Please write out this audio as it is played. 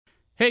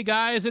Hey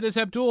guys, it is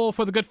Abdul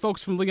for the good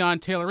folks from Leon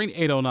Tailoring,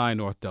 809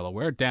 North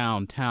Delaware,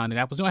 downtown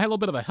Indianapolis. I had a little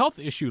bit of a health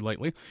issue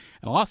lately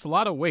and I lost a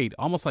lot of weight,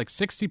 almost like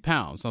 60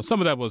 pounds. Now, some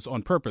of that was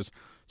on purpose.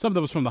 Some of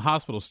that was from the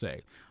hospital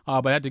stay.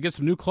 But I had to get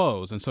some new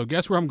clothes. And so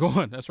guess where I'm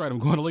going? That's right, I'm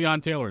going to Leon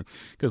Tailoring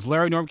because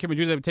Larry, Norm, Kim, and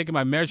Judy have taken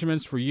my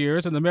measurements for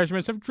years, and the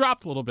measurements have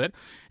dropped a little bit.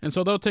 And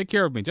so they'll take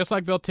care of me, just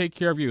like they'll take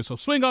care of you. So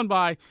swing on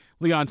by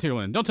Leon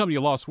Tailoring. Don't tell me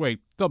you lost weight.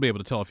 They'll be able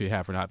to tell if you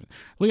have or not.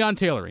 Leon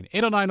Tailoring,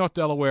 809 North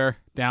Delaware,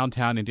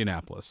 downtown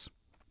Indianapolis.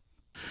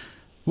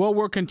 Well,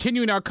 we're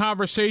continuing our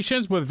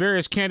conversations with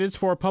various candidates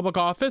for public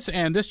office,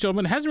 and this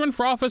gentleman hasn't run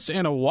for office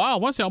in a while, I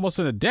want to say almost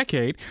in a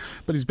decade,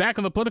 but he's back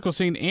on the political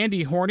scene,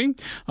 Andy Horning,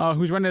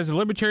 who's running as a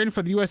Libertarian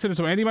for the U.S. Senate.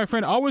 So, Andy, my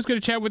friend, always good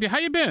to chat with you. How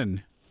you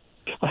been?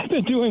 I've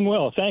been doing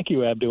well. Thank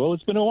you, Abdul.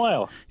 It's been a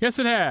while. Yes,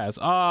 it has.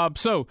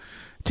 So,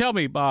 tell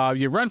me,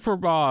 you run for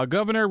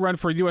governor, run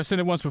for U.S.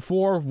 Senate once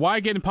before. Why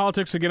get in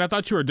politics again? I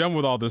thought you were done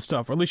with all this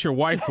stuff, or at least your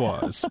wife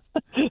was.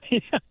 Yeah,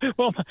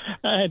 well,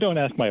 don't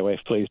ask my wife,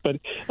 please. But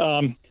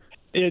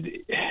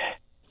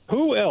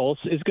who else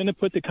is going to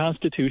put the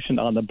Constitution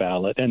on the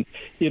ballot? And,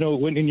 you know,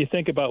 when you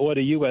think about what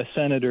a U.S.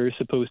 Senator is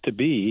supposed to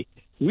be,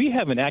 we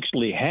haven't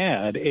actually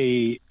had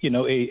a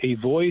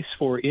voice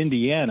for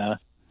Indiana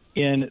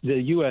in the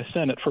U.S.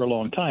 Senate for a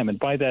long time. And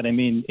by that, I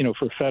mean,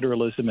 for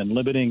federalism and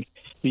limiting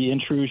the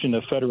intrusion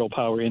of federal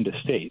power into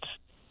states.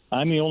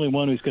 I'm the only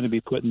one who's going to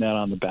be putting that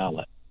on the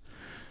ballot.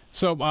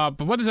 So,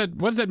 but what does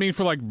that mean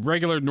for like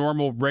regular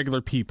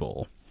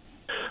people?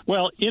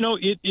 Well,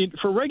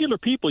 for regular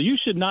people, you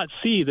should not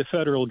see the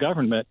federal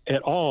government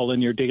at all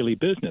in your daily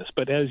business.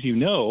 But as you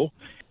know,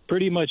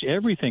 pretty much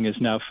everything is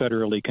now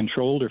federally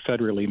controlled or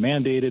federally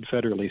mandated,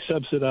 federally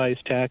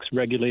subsidized, tax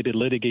regulated,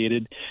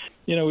 litigated.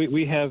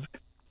 We have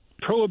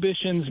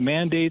prohibitions,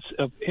 mandates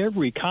of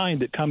every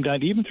kind that come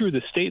down, even through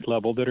the state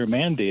level, that are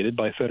mandated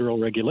by federal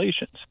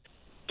regulations.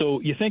 So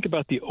you think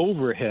about the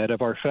overhead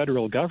of our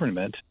federal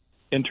government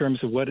in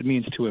terms of what it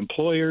means to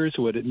employers,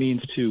 what it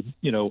means to,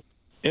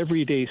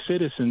 everyday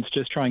citizens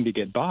just trying to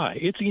get by.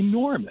 It's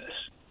enormous.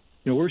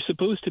 We're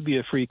supposed to be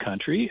a free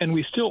country, and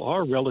we still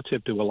are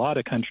relative to a lot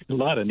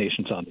of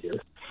nations on the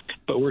earth.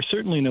 But we're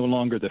certainly no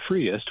longer the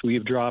freest.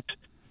 We've dropped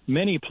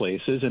many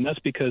places, and that's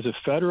because of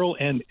federal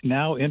and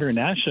now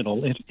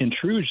international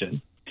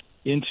intrusion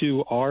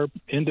into our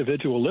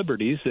individual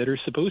liberties that are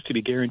supposed to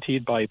be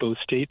guaranteed by both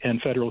state and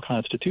federal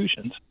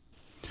constitutions.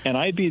 And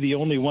I'd be the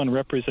only one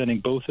representing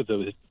both of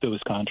those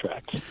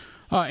contracts.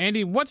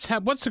 Andy, what's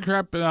the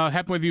crap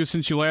happened with you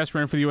since you last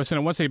ran for the U.S.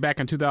 Senate? Let's say back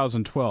in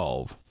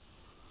 2012.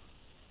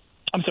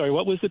 I'm sorry,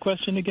 what was the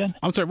question again?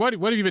 I'm sorry, what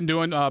have you been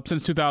doing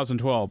since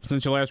 2012,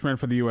 since you last ran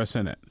for the U.S.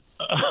 Senate?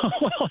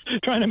 Well,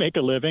 trying to make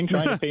a living,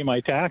 trying to pay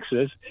my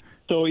taxes.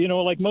 So,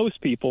 like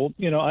most people,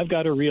 I've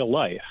got a real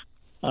life.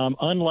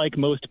 Unlike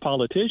most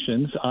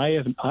politicians,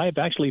 I've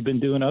actually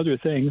been doing other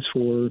things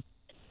for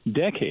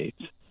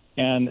decades.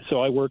 And so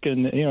I work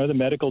in, the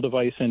medical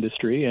device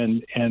industry,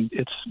 and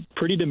it's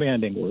pretty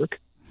demanding work.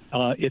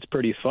 It's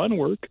pretty fun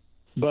work,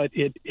 but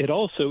it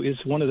also is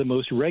one of the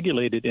most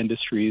regulated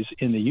industries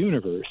in the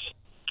universe.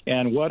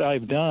 And what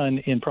I've done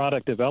in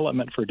product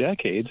development for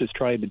decades is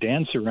tried to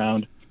dance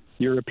around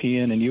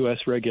European and U.S.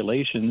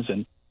 regulations.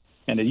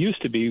 And it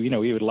used to be,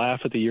 we would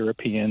laugh at the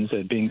Europeans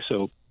at being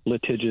so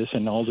litigious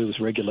and all those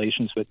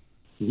regulations, but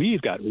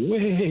we've got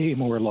way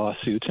more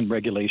lawsuits and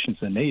regulations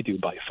than they do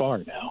by far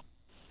now.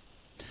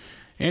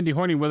 Andy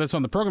Horning with us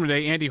on the program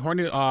today. Andy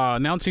Horning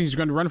announcing he's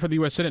going to run for the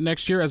U.S. Senate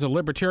next year as a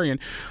Libertarian.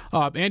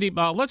 Andy,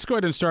 let's go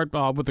ahead and start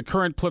with the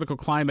current political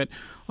climate.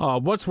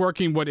 What's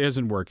working, what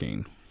isn't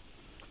working?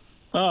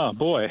 Oh,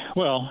 boy.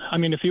 Well, I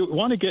mean, if you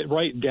want to get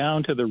right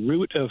down to the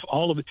root of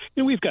all of it,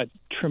 we've got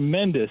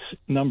tremendous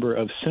number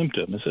of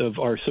symptoms of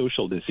our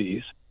social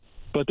disease.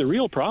 But the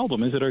real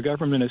problem is that our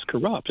government is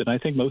corrupt, and I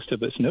think most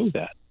of us know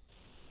that.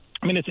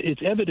 I mean,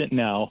 it's evident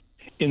now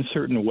in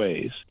certain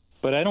ways.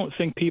 But I don't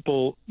think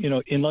people,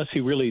 unless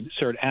you really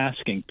start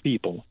asking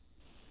people,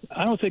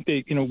 I don't think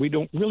we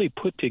don't really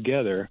put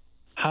together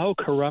how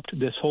corrupt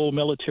this whole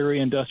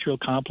military-industrial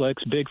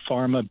complex, big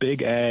pharma,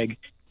 big ag,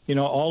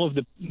 all of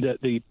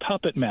the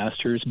puppet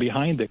masters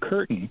behind the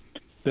curtain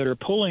that are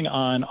pulling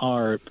on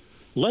our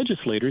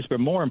legislators, but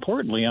more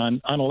importantly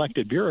on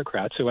unelected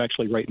bureaucrats who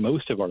actually write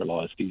most of our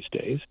laws these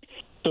days.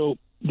 So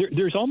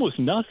there's almost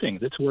nothing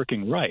that's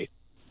working right.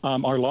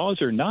 Our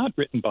laws are not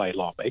written by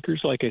lawmakers.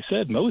 Like I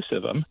said, most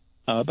of them.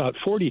 About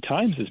 40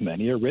 times as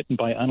many are written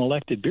by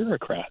unelected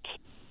bureaucrats.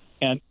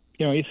 And,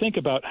 you think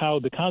about how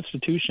the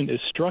Constitution is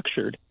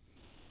structured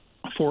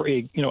for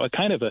a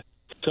kind of a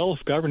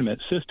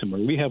self-government system where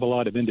we have a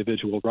lot of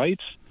individual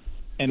rights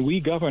and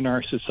we govern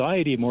our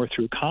society more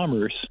through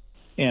commerce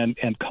and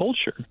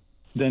culture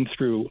than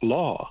through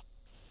law.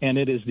 And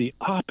it is the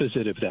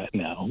opposite of that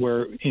now,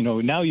 where,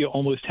 now you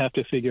almost have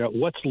to figure out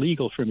what's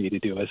legal for me to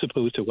do as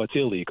opposed to what's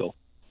illegal.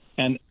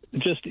 And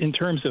just in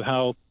terms of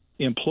how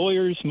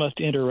employers must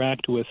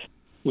interact with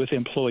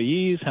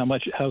employees,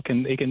 how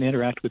can they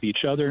interact with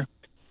each other,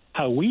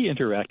 how we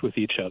interact with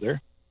each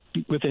other,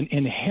 with an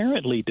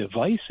inherently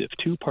divisive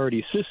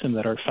two-party system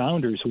that our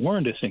founders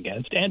warned us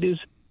against and is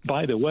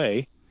by the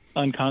way,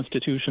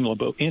 unconstitutional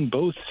in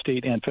both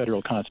state and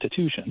federal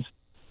constitutions.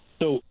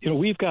 So,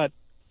 we've got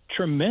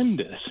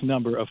tremendous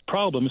number of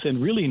problems,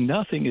 and really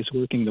nothing is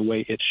working the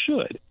way it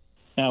should.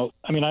 Now,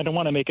 I don't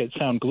want to make it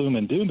sound gloom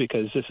and doom,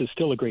 because this is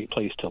still a great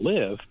place to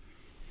live,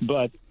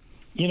 but,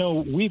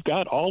 we've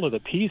got all of the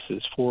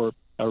pieces for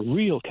a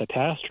real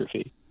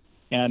catastrophe.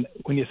 And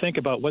when you think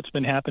about what's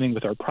been happening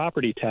with our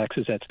property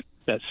taxes,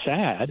 that's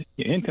sad.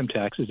 Income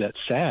taxes, that's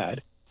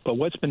sad. But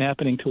what's been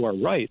happening to our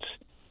rights?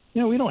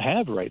 We don't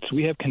have rights.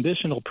 We have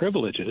conditional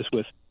privileges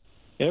with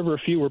ever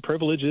fewer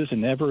privileges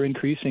and ever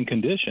increasing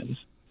conditions.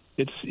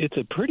 It's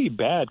a pretty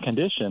bad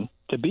condition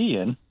to be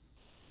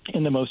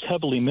in the most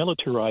heavily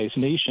militarized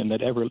nation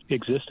that ever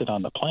existed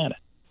on the planet.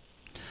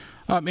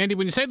 Andy,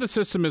 when you say the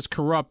system is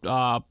corrupt,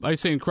 are you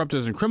saying corrupt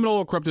as in criminal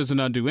or corrupt as in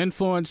undue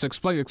influence?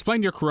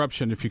 Explain your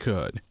corruption, if you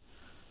could.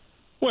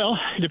 Well,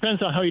 it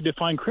depends on how you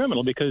define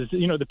criminal, because,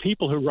 the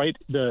people who write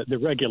the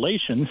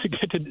regulations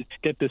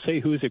get to say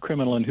who's a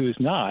criminal and who's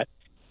not.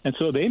 And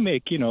so they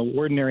make,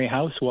 ordinary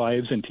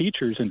housewives and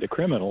teachers into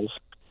criminals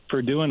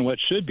for doing what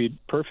should be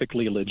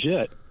perfectly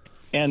legit.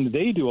 And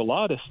they do a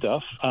lot of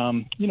stuff,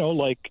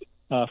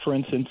 for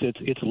instance,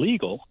 it's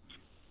legal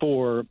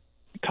for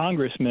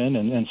congressmen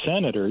and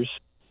senators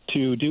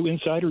to do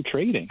insider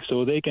trading,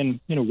 so they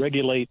can,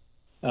 regulate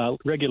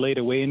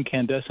away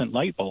incandescent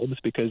light bulbs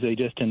because they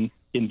just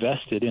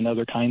invested in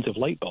other kinds of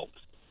light bulbs.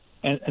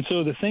 And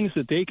so the things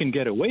that they can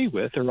get away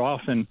with are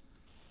often,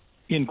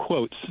 in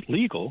quotes,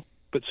 legal,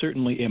 but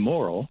certainly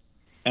immoral.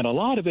 And a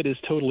lot of it is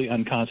totally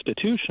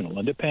unconstitutional.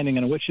 And depending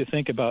on what you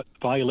think about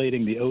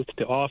violating the oath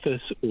to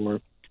office or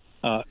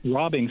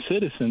robbing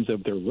citizens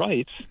of their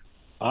rights,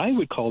 I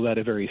would call that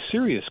a very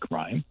serious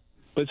crime.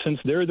 But since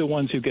they're the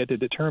ones who get to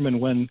determine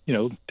when,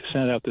 to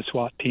send out the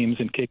SWAT teams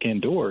and kick in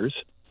doors,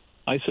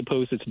 I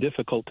suppose it's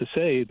difficult to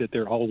say that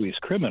they're always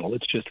criminal.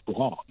 It's just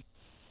wrong.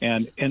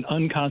 And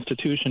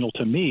unconstitutional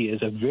to me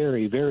is a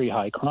very, very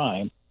high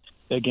crime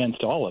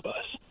against all of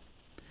us.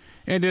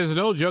 And there's an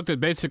old joke that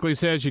basically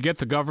says you get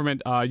the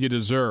government you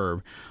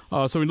deserve.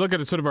 So we look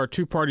at sort of our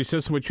two-party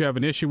system, which you have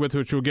an issue with,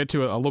 which we'll get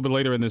to a little bit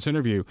later in this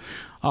interview.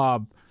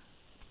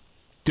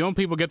 Don't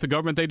people get the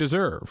government they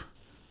deserve?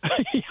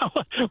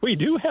 We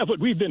do have what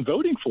we've been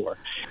voting for.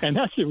 And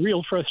that's the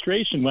real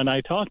frustration when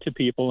I talk to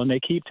people and they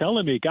keep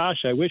telling me, gosh,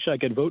 I wish I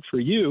could vote for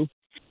you.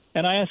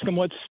 And I ask them,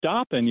 what's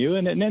stopping you?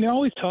 And then they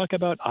always talk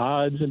about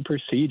odds and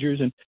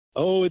procedures and,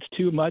 oh, it's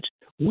too much.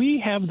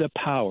 We have the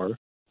power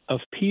of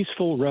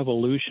peaceful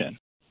revolution.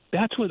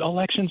 That's what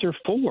elections are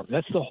for.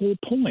 That's the whole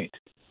point.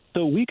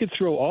 So we could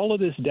throw all of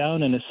this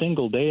down in a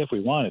single day if we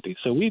wanted to.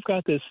 So we've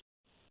got this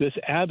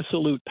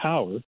absolute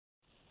power.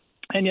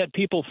 And yet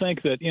people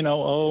think that,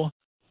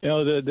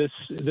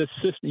 this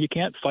system, you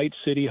can't fight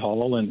City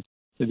Hall and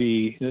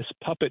this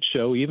puppet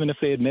show, even if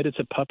they admit it's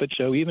a puppet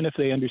show, even if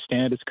they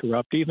understand it's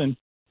corrupt, even,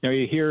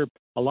 you hear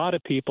a lot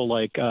of people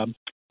like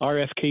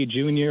RFK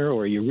Jr.,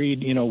 or you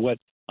read, what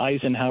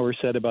Eisenhower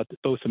said about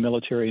both the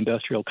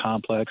military-industrial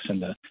complex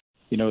and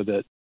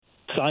the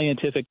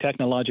scientific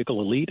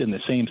technological elite in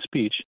the same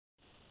speech.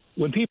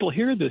 When people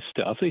hear this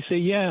stuff, they say,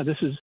 yeah, this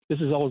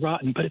is all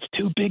rotten, but it's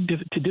too big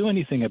to do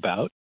anything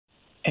about.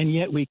 And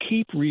yet we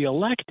keep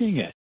reelecting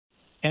it.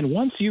 And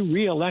once you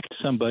reelect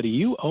somebody,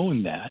 you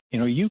own that.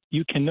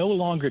 You can no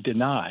longer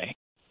deny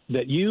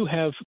that you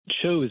have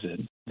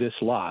chosen this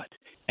lot.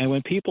 And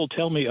when people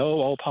tell me, oh,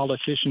 all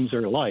politicians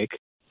are alike,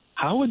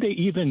 how would they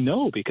even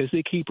know? Because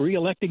they keep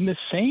reelecting the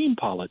same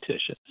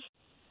politicians.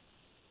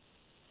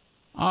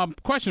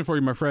 Question for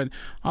you, my friend.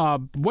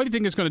 What do you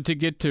think is going to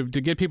get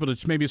people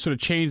to maybe sort of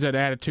change that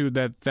attitude,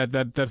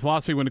 that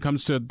philosophy when it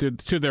comes to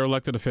their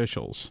elected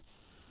officials?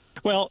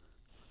 Well,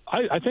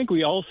 I think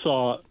we all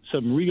saw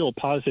some real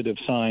positive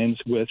signs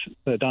with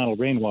the Donald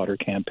Rainwater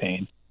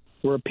campaign,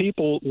 where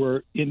people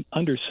were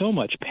under so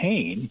much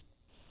pain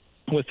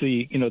with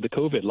the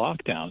COVID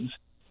lockdowns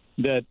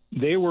that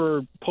they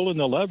were pulling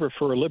the lever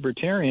for a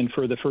libertarian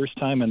for the first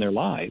time in their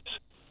lives.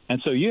 And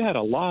so you had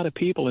a lot of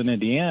people in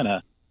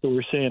Indiana who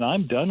were saying,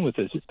 I'm done with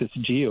this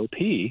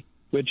GOP,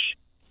 which,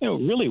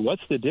 really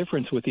what's the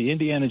difference with the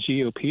Indiana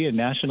GOP and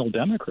National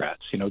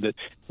Democrats? The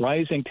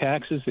rising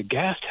taxes, the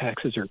gas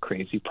taxes are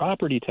crazy,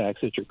 property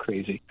taxes are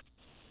crazy.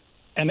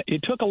 And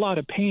it took a lot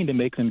of pain to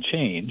make them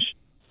change.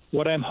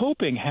 What I'm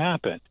hoping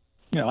happened,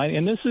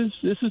 and this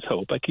is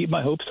hope. I keep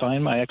my hopes high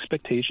and my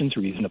expectations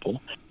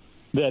reasonable,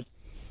 that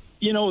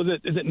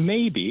that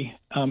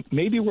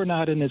maybe we're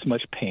not in as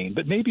much pain,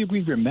 but maybe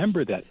we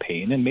remember that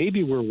pain, and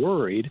maybe we're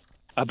worried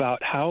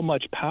about how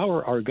much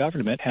power our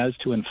government has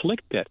to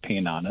inflict that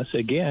pain on us,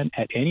 again,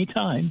 at any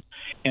time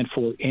and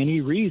for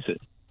any reason.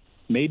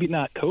 Maybe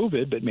not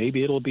COVID, but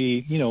maybe it'll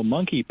be,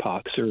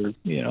 monkeypox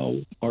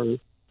or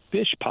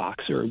fish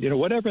pox or,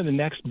 whatever the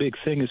next big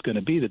thing is going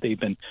to be that they've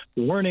been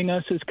warning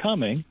us is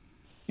coming.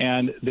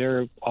 And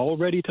they're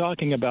already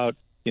talking about,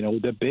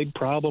 the big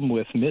problem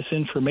with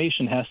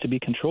misinformation has to be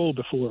controlled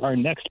before our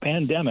next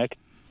pandemic.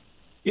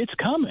 It's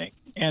coming.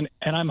 And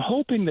I'm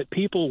hoping that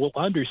people will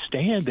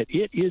understand that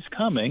it is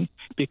coming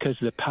because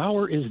the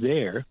power is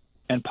there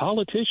And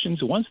politicians,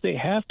 once they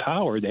have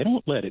power, they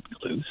don't let it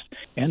loose,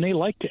 and they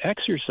like to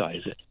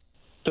exercise it.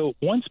 So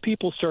once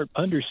people start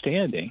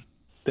understanding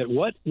that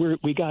what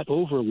we got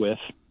over with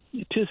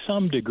to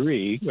some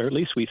degree, or at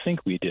least we think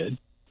we did,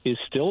 is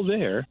still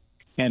there,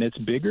 and it's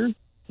bigger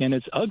and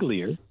it's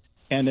uglier,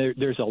 and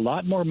there's a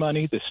lot more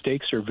money. The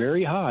stakes are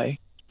very high,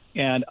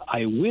 and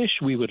I wish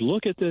we would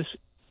look at this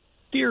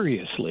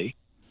seriously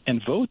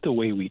and vote the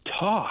way we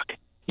talk.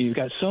 You've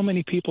got so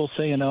many people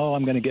saying, oh,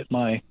 I'm going to get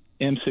my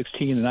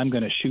M16 and I'm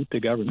going to shoot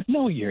the government.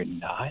 No, you're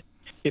not.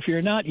 If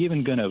you're not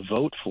even going to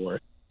vote for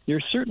it,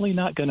 you're certainly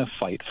not going to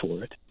fight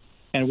for it.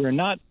 And we're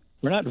not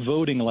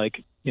voting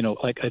like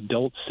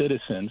adult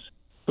citizens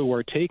who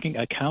are taking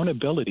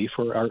accountability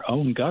for our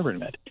own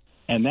government.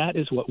 And that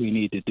is what we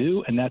need to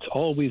do. And that's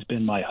always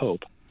been my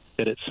hope,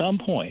 that at some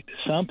point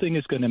something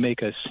is going to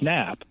make us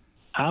snap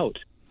out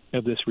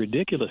of this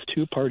ridiculous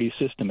two-party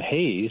system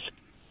haze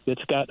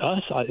that's got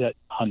us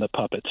on the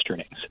puppet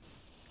strings.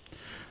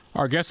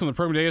 Our guest on the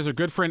program today is our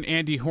good friend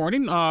Andy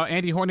Horning.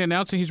 Andy Horning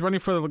announcing he's running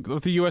for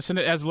the U.S.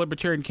 Senate as a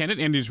Libertarian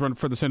candidate. Andy's run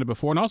for the Senate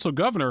before and also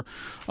governor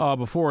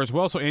before as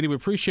well. So, Andy, we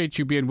appreciate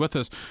you being with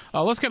us.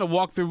 Let's kind of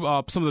walk through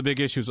some of the big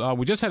issues.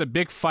 We just had a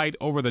big fight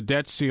over the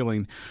debt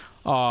ceiling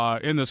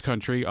in this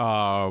country.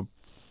 The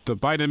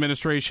Biden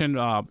administration,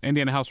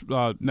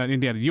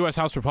 U.S.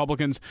 House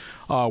Republicans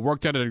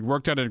worked out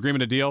an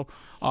agreement, a deal.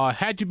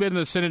 Had you been in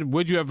the Senate,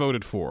 would you have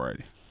voted for it?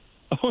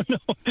 Oh,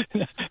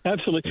 no,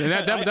 absolutely. And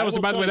that was,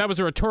 by the way, that was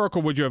a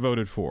rhetorical, would you have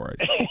voted for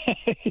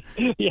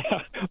it?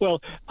 Yeah.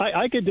 Well,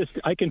 I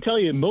can tell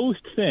you most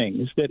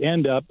things that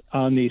end up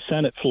on the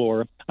Senate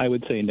floor, I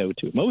would say no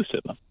to, most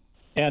of them.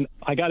 And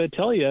I got to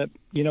tell you,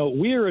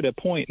 we're at a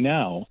point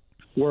now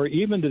where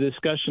even the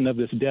discussion of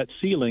this debt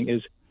ceiling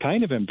is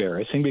kind of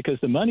embarrassing because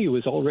the money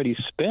was already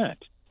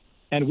spent.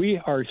 And we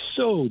are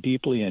so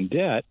deeply in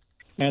debt.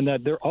 And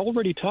that they're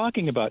already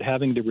talking about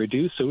having to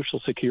reduce Social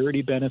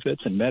Security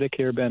benefits and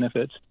Medicare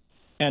benefits.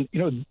 And,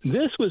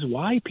 this was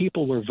why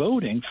people were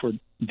voting for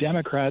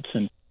Democrats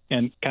and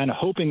kind of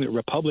hoping that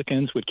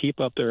Republicans would keep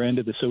up their end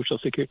of the Social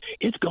Security.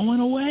 It's going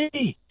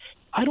away.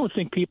 I don't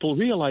think people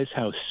realize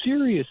how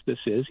serious this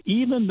is,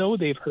 even though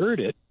they've heard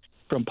it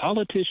from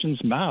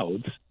politicians'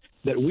 mouths,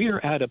 that we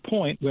are at a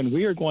point when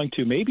we are going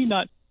to maybe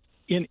not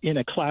in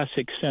a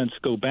classic sense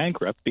go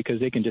bankrupt because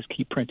they can just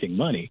keep printing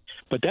money.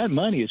 But that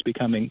money is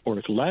becoming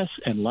worth less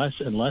and less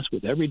and less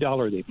with every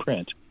dollar they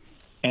print.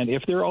 And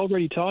if they're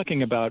already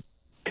talking about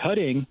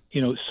cutting,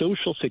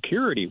 Social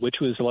Security, which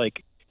was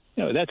like,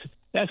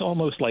 that's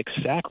almost like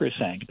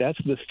sacrosanct.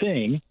 That's the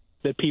thing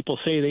that people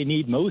say they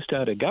need most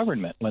out of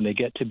government when they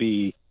get to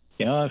be,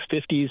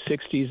 50s,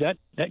 60s.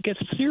 That gets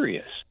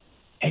serious.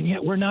 And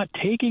yet we're not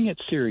taking it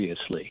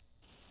seriously.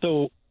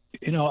 So,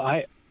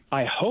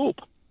 I hope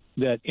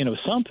that,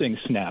 something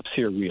snaps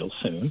here real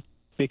soon,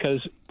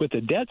 because with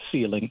the debt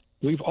ceiling,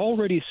 we've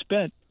already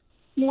spent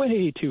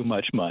way too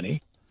much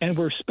money, and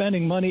we're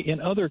spending money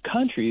in other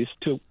countries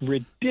to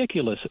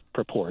ridiculous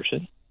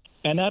proportion.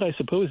 And that, I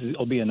suppose,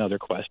 will be another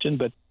question.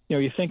 But,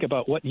 you think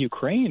about what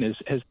Ukraine is,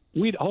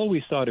 we'd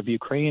always thought of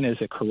Ukraine as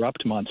a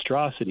corrupt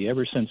monstrosity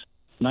ever since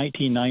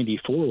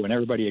 1994, when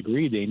everybody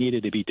agreed they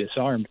needed to be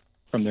disarmed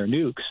from their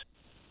nukes.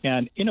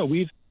 And,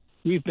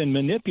 we've been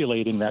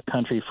manipulating that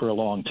country for a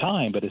long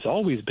time, but it's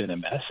always been a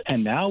mess.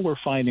 And now we're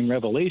finding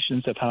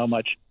revelations of how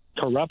much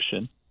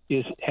corruption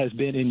has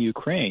been in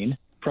Ukraine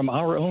from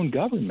our own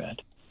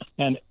government.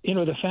 And,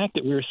 the fact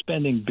that we're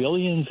spending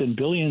billions and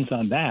billions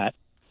on that,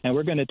 and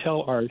we're going to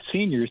tell our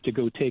seniors to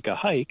go take a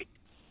hike,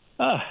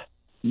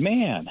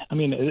 man,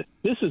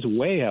 this is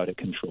way out of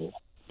control.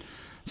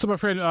 So, my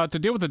friend, to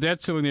deal with the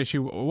debt ceiling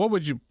issue, what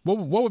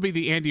would be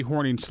the Andy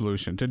Horning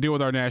solution to deal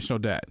with our national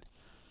debt?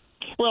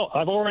 Well,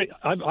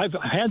 I've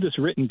had this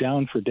written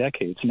down for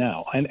decades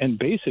now, and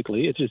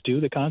basically it's just do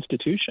the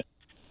Constitution,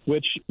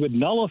 which would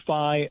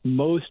nullify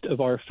most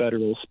of our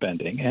federal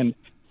spending.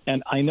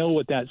 And I know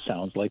what that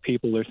sounds like.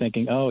 People are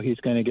thinking, oh, he's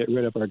going to get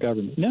rid of our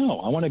government. No,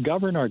 I want to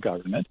govern our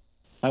government.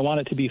 I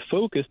want it to be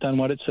focused on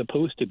what it's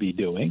supposed to be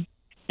doing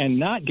and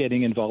not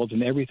getting involved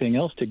in everything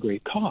else to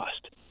great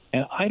cost.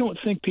 And I don't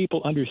think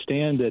people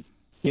understand that,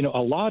 a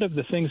lot of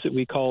the things that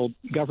we call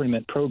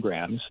government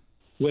programs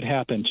would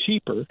happen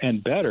cheaper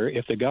and better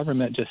if the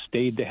government just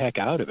stayed the heck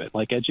out of it,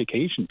 like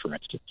education, for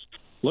instance.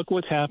 Look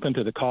what's happened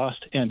to the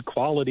cost and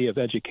quality of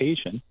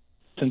education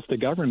since the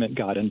government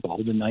got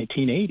involved in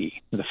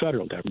 1980, the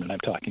federal government I'm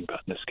talking about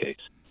in this case.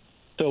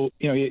 So,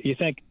 you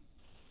think,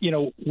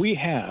 we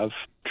have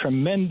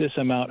tremendous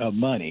amount of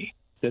money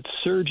that's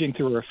surging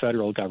through our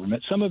federal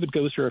government. Some of it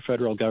goes through our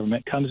federal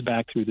government, comes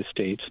back through the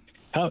states,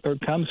 or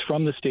comes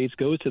from the states,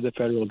 goes to the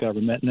federal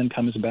government, and then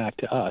comes back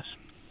to us.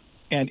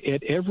 And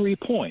at every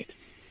point,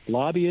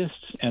 lobbyists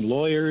and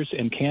lawyers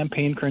and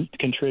campaign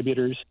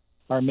contributors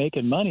are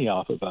making money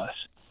off of us.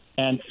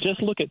 And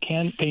just look at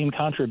campaign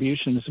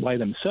contributions by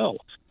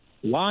themselves.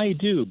 Why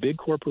do big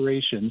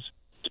corporations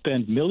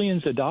spend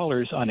millions of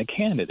dollars on a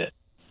candidate?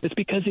 It's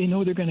because they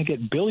know they're going to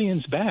get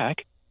billions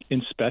back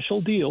in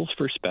special deals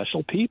for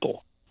special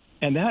people.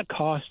 And that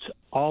costs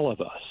all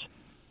of us.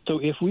 So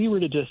if we were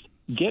to just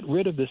get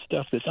rid of the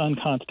stuff that's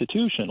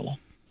unconstitutional,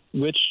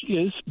 which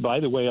is, by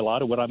the way, a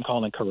lot of what I'm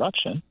calling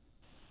corruption,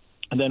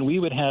 and then we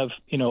would have,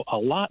 a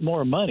lot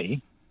more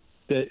money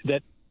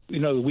that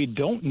we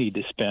don't need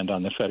to spend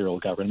on the federal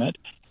government,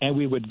 and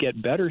we would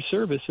get better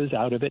services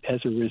out of it as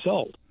a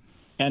result.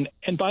 And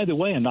by the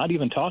way, I'm not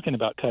even talking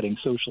about cutting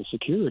Social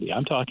Security.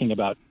 I'm talking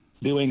about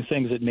doing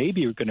things that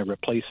maybe are going to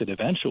replace it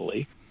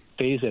eventually,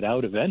 phase it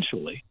out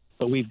eventually.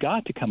 But we've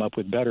got to come up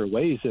with better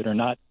ways that are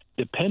not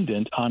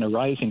dependent on a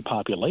rising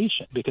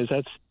population, because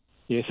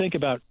you think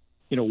about,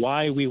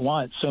 why we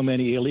want so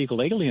many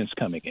illegal aliens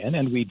coming in,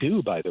 and we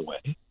do, by the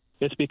way.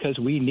 It's because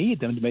we need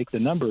them to make the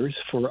numbers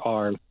for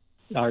our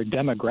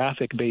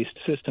demographic-based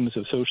systems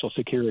of Social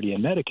Security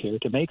and Medicare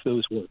to make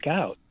those work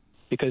out,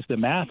 because the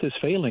math is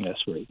failing us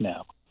right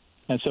now.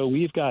 And so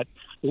we've got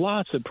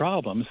lots of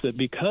problems that,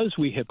 because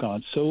we have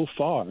gone so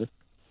far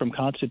from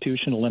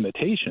constitutional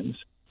limitations,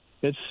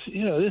 this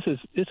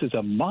is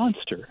a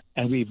monster,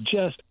 and we've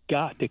just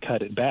got to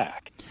cut it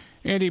back.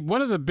 Andy,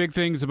 one of the big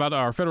things about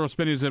our federal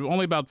spending is that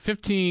only about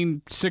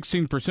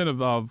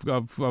 16%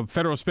 of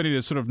federal spending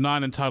is sort of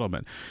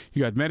non-entitlement.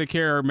 You got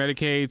Medicare,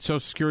 Medicaid, Social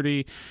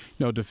Security,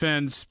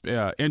 defense,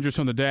 interest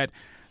on the debt,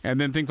 and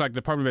then things like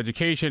Department of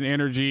Education,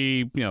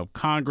 energy,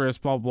 Congress,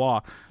 blah,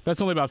 blah.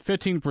 That's only about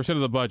 15%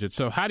 of the budget.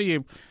 So how do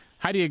you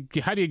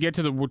get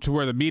to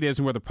where the meat is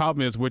and where the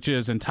problem is, which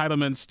is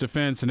entitlements,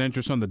 defense, and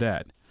interest on the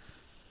debt?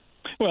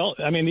 Well,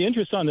 I mean, the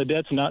interest on the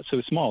debt's not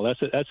so small.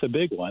 That's a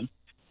big one.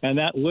 And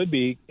that would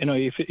be,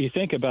 if you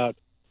think about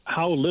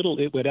how little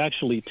it would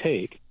actually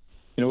take,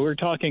 we're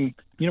talking,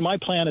 my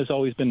plan has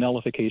always been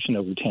nullification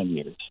over 10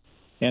 years.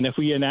 And if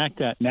we enact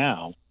that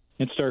now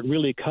and start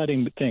really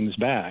cutting things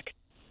back,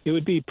 it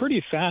would be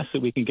pretty fast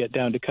that we can get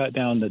down to cut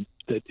down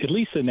at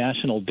least the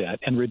national debt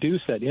and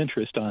reduce that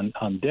interest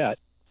on debt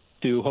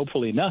to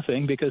hopefully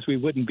nothing, because we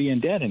wouldn't be in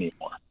debt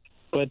anymore.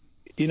 But,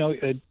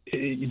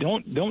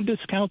 don't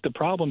discount the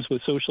problems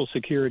with Social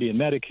Security and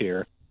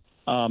Medicare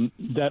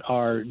that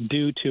are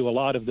due to a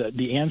lot of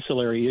the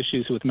ancillary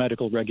issues with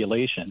medical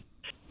regulation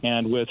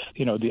and with,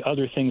 the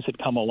other things that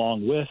come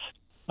along with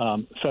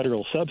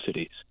federal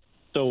subsidies.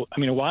 So, I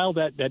mean, while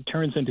that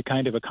turns into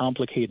kind of a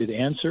complicated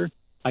answer,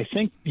 I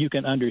think you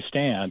can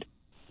understand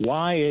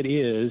why it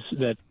is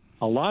that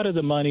a lot of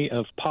the money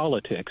of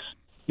politics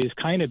is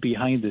kind of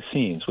behind the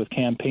scenes with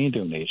campaign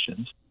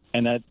donations,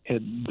 and that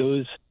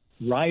those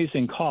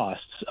rising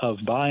costs of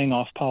buying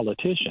off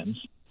politicians,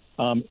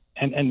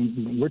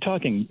 and we're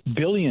talking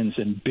billions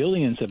and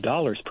billions of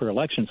dollars per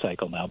election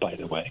cycle now, by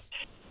the way,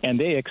 and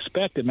they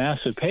expect a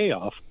massive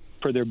payoff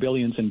for their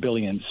billions and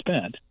billions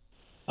spent.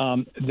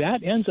 That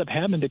ends up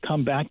having to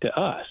come back to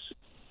us,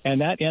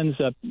 and that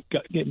ends up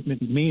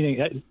meaning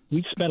that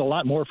we spend a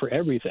lot more for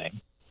everything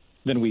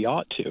than we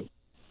ought to.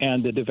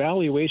 And the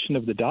devaluation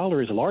of the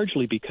dollar is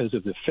largely because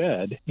of the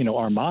Fed,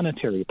 our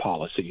monetary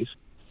policies,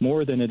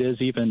 more than it is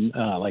even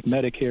like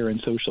Medicare and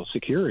Social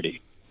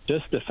Security.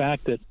 Just the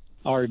fact that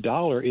our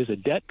dollar is a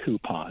debt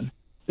coupon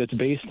that's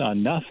based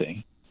on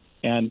nothing.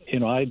 And,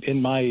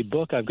 in my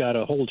book, I've got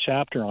a whole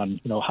chapter on,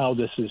 how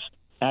this is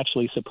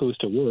actually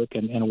supposed to work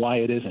and why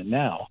it isn't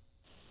now.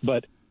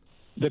 But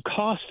the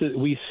cost that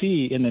we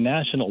see in the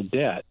national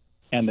debt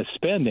and the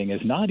spending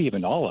is not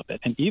even all of it.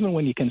 And even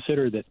when you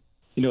consider that,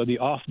 the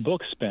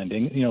off-book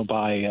spending,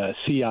 by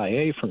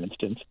CIA, for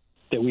instance,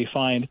 that we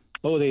find,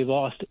 they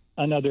lost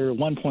another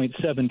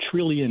 $1.7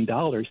 trillion,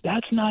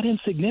 that's not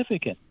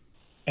insignificant.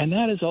 And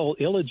that is all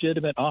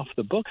illegitimate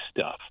off-the-book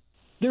stuff.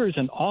 There is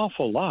an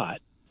awful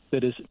lot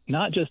that is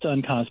not just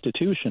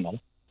unconstitutional,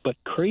 but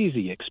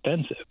crazy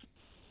expensive.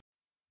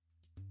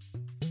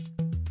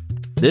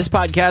 This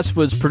podcast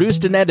was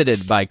produced and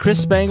edited by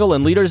Chris Spangle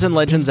and Leaders and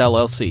Legends,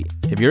 LLC.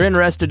 If you're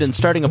interested in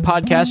starting a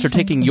podcast or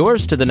taking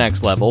yours to the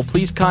next level,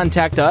 please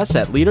contact us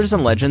at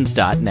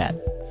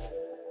leadersandlegends.net.